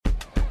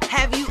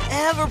Have you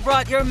ever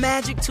brought your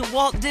magic to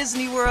Walt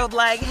Disney World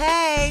like,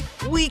 hey,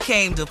 we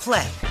came to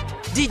play?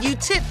 Did you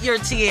tip your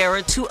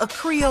tiara to a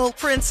Creole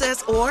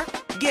princess or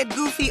get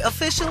goofy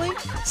officially?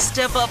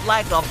 Step up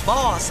like a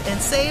boss and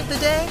save the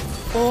day?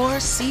 Or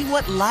see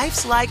what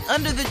life's like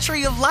under the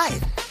tree of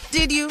life?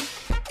 Did you?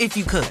 If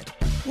you could.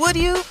 Would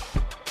you?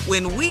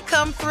 When we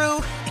come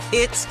through,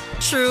 it's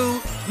true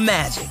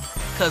magic.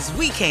 'Cause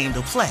we came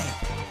to play.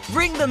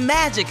 Bring the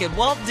magic at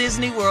Walt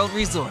Disney World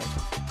Resort.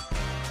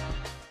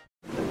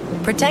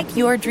 Protect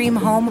your dream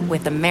home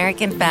with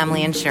American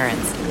Family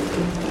Insurance.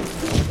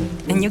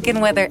 And you can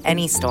weather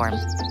any storm.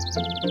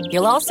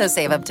 You'll also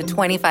save up to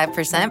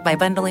 25% by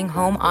bundling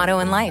home, auto,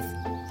 and life.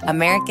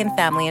 American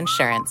Family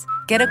Insurance.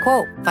 Get a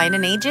quote. Find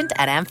an agent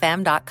at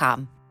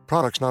amfam.com.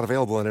 Products not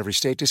available in every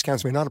state.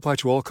 Discounts may not apply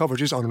to all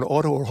coverages on an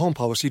auto or home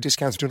policy.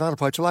 Discounts do not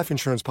apply to life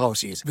insurance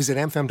policies. Visit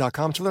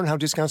amfam.com to learn how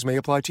discounts may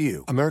apply to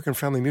you. American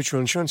Family Mutual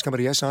Insurance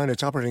Company, SI, and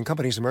its operating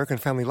companies, American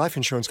Family Life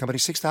Insurance Company,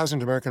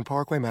 6000 American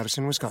Parkway,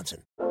 Madison,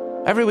 Wisconsin.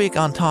 Every week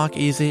on Talk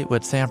Easy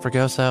with Sam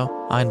Fragoso,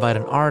 I invite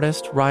an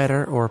artist,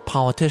 writer, or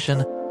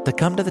politician to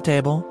come to the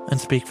table and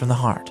speak from the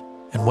heart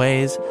in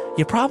ways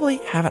you probably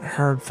haven't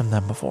heard from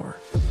them before.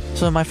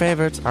 Some of my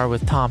favorites are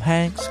with Tom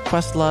Hanks,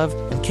 Questlove,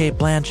 and Cate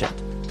Blanchett.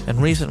 In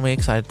recent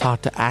weeks, I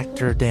talked to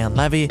actor Dan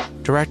Levy,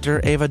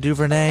 director Ava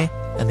DuVernay,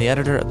 and the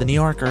editor of The New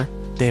Yorker,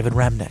 David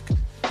Remnick.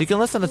 You can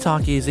listen to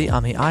Talk Easy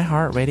on the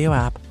iHeartRadio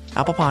app,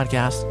 Apple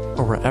Podcasts,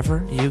 or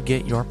wherever you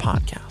get your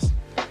podcasts.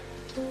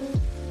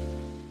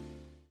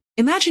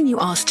 Imagine you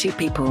ask two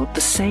people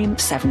the same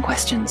 7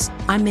 questions.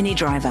 I'm Minnie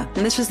Driver,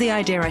 and this was the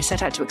idea I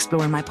set out to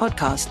explore in my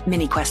podcast,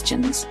 Mini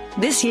Questions.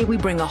 This year, we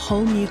bring a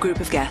whole new group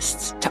of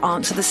guests to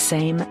answer the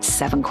same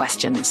 7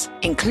 questions,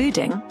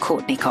 including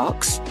Courtney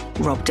Cox,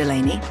 Rob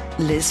Delaney,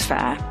 Liz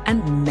Phair,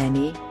 and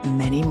many,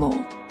 many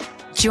more.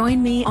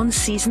 Join me on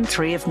Season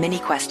 3 of Mini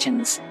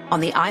Questions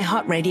on the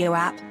iHeartRadio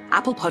app,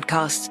 Apple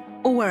Podcasts,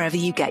 or wherever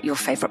you get your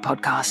favorite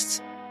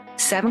podcasts.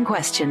 7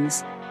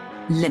 questions,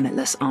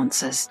 limitless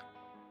answers.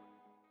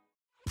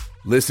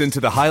 Listen to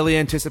the highly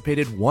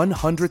anticipated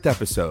 100th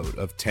episode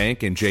of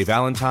Tank and Jay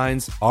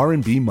Valentine's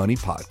R&B Money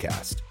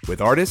Podcast with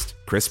artist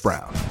Chris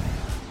Brown.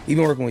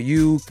 Even working with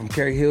you, from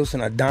Carrie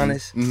Hilson,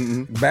 Adonis,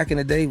 back in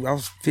the day, I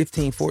was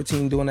 15,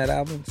 14 doing that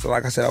album. So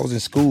like I said, I was in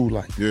school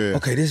like,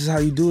 okay, this is how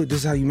you do it. This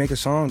is how you make a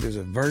song. There's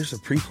a verse, a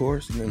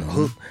pre-chorus, and then a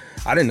hook.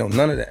 I didn't know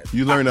none of that.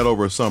 You learned that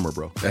over a summer,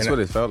 bro. That's what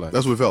it felt like.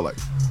 That's what it felt like.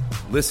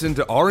 Listen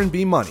to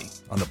R&B Money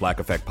on the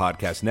Black Effect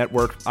Podcast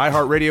Network,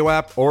 iHeartRadio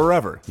app, or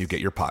wherever you get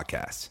your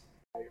podcasts.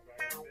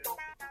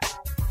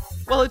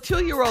 Well, a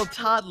 2-year-old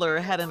toddler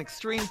had an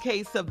extreme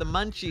case of the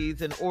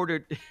munchies and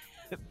ordered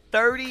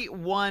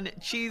 31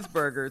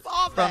 cheeseburgers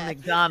from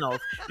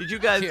McDonald's. Did you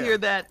guys hear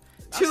that?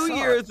 2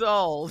 years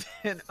old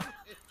and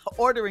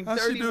ordering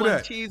 31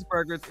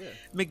 cheeseburgers,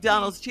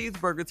 McDonald's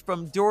cheeseburgers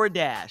from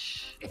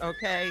DoorDash,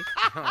 okay?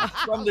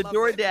 From the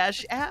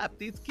DoorDash app.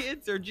 These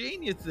kids are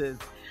geniuses.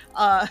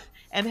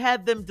 And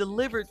had them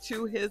delivered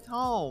to his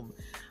home.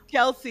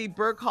 Kelsey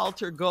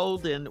Burkhalter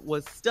Golden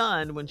was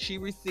stunned when she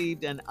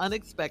received an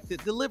unexpected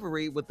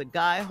delivery with a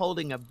guy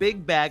holding a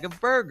big bag of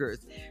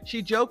burgers.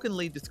 She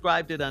jokingly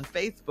described it on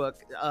Facebook,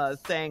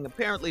 saying,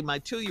 apparently my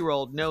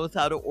 2-year-old knows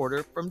how to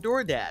order from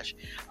DoorDash.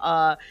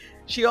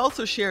 She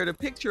also shared a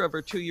picture of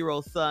her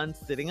 2-year-old son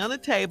sitting on a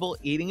table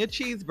eating a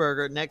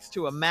cheeseburger next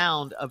to a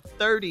mound of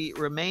 30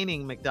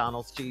 remaining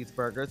McDonald's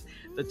cheeseburgers.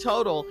 The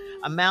total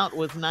amount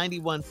was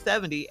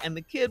 $91.70, and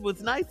the kid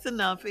was nice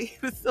enough. He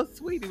was so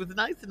sweet. He was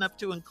nice enough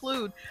to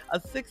include a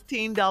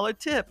 $16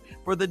 tip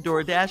for the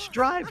DoorDash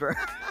driver.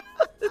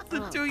 It's a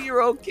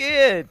 2-year-old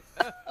kid.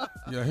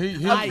 Yeah, he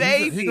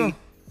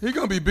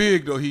gonna be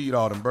big though. He eat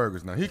all them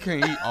burgers now. He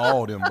can't eat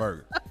all them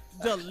burgers.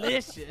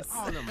 Delicious.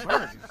 All them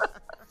burgers.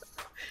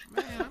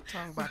 Man, I'm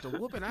talking about the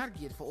whooping I'd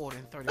get for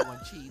ordering 31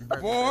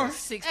 cheeseburgers. Boy.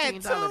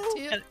 $16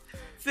 tip.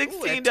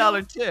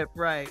 $16 tip,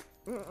 right.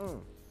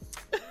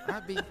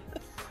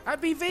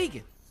 I'd be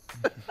vegan.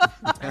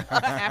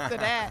 After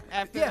that,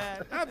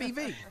 I'd be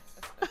vegan.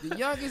 The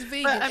youngest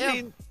vegan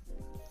ever.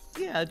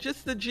 Yeah,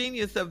 just the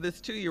genius of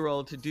this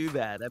 2-year-old to do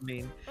that. I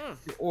mean,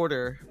 to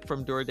order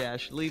from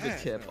DoorDash, leave a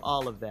tip,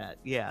 all of that.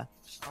 Yeah,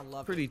 I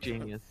love pretty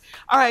genius.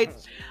 All right,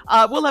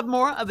 we'll have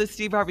more of the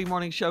Steve Harvey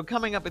Morning Show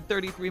coming up at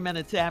 33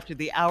 minutes after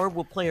the hour.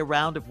 We'll play a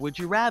round of Would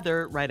You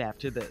Rather right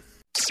after this.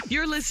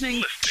 You're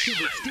listening to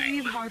the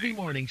Steve Harvey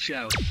Morning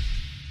Show.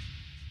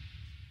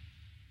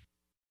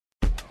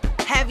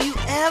 Have you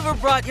ever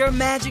brought your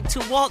magic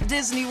to Walt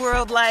Disney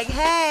World like,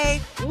 hey,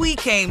 we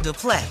came to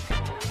play?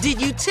 Did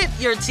you tip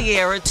your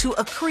tiara to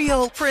a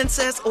Creole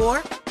princess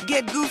or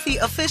get goofy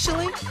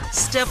officially?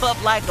 Step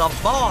up like a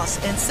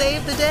boss and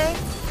save the day?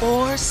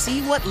 Or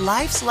see what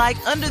life's like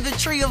under the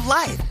tree of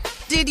life?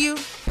 Did you?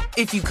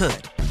 If you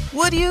could.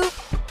 Would you?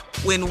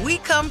 When we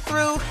come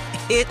through,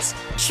 it's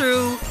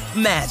true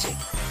magic.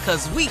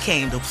 'Cause we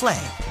came to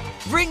play.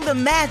 Bring the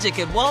magic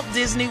at Walt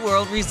Disney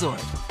World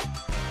Resort.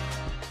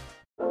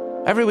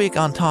 Every week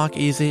on Talk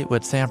Easy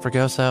with Sam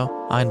Fragoso,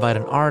 I invite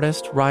an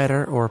artist,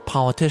 writer, or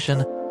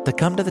politician to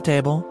come to the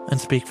table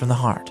and speak from the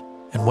heart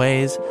in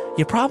ways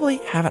you probably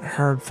haven't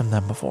heard from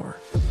them before.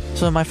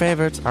 Some of my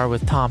favorites are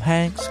with Tom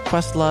Hanks,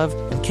 Questlove,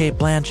 and Cate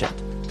Blanchett.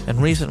 In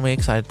recent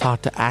weeks, I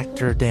talked to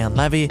actor Dan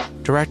Levy,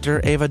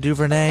 director Ava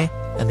DuVernay,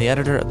 and the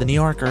editor of The New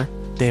Yorker,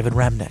 David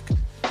Remnick.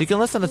 You can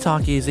listen to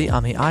Talk Easy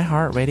on the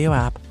iHeartRadio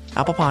app,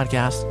 Apple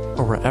Podcasts,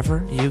 or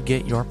wherever you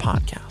get your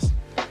podcasts.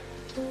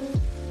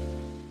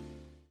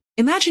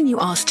 Imagine you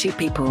ask two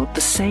people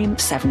the same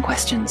 7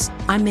 questions.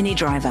 I'm Minnie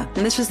Driver,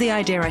 and this was the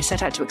idea I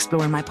set out to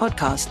explore in my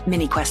podcast,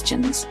 Mini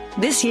Questions.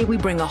 This year, we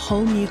bring a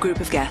whole new group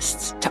of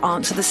guests to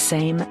answer the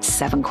same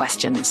 7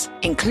 questions,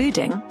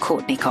 including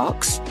Courtney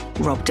Cox,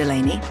 Rob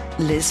Delaney,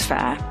 Liz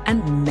Phair,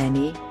 and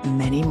many,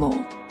 many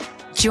more.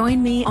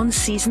 Join me on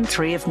Season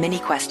 3 of Mini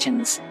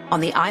Questions on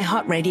the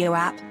iHeartRadio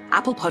app,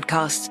 Apple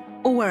Podcasts,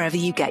 or wherever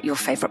you get your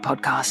favorite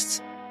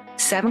podcasts.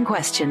 7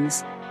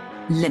 questions,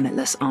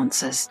 limitless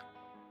answers.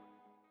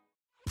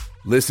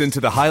 Listen to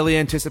the highly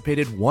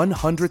anticipated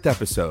 100th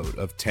episode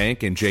of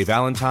Tank and Jay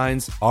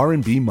Valentine's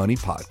R&B Money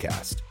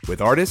Podcast with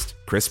artist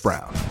Chris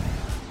Brown.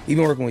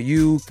 Even working with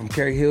you, from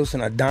Carrie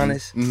Hilson,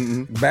 Adonis.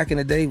 Back in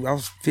the day, I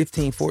was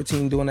 15,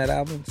 14 doing that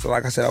album. So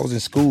like I said, I was in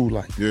school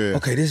like,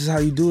 okay, this is how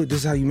you do it. This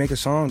is how you make a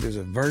song. There's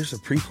a verse, a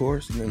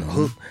pre-chorus, and then a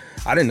hook.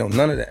 I didn't know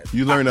none of that.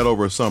 You learned that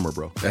over a summer,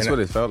 bro. That's what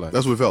it felt like.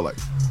 That's what it felt like.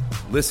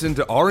 Listen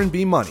to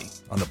R&B Money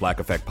on the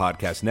Black Effect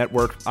Podcast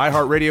Network,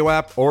 iHeartRadio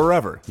app, or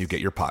wherever you get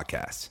your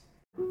podcasts.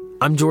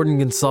 I'm Jordan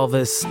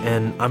Gonsalves,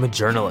 and I'm a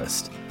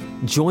journalist.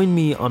 Join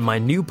me on my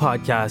new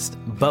podcast,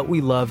 But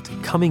We Loved,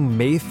 coming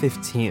May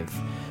 15th,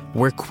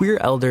 where queer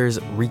elders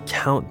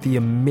recount the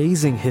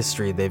amazing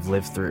history they've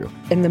lived through.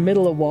 In the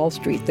middle of Wall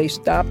Street, they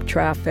stopped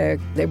traffic.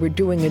 They were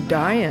doing a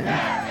die-in.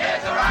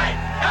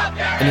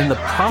 And in the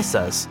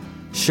process,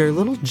 share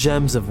little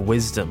gems of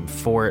wisdom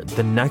for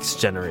the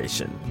next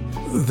generation.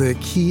 The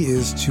key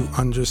is to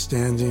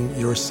understanding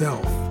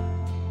yourself,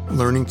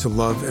 learning to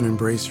love and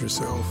embrace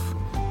yourself.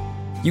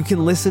 You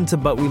can listen to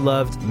But We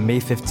Loved May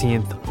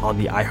 15th on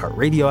the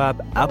iHeartRadio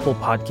app, Apple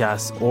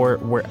Podcasts, or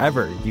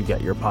wherever you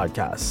get your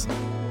podcasts.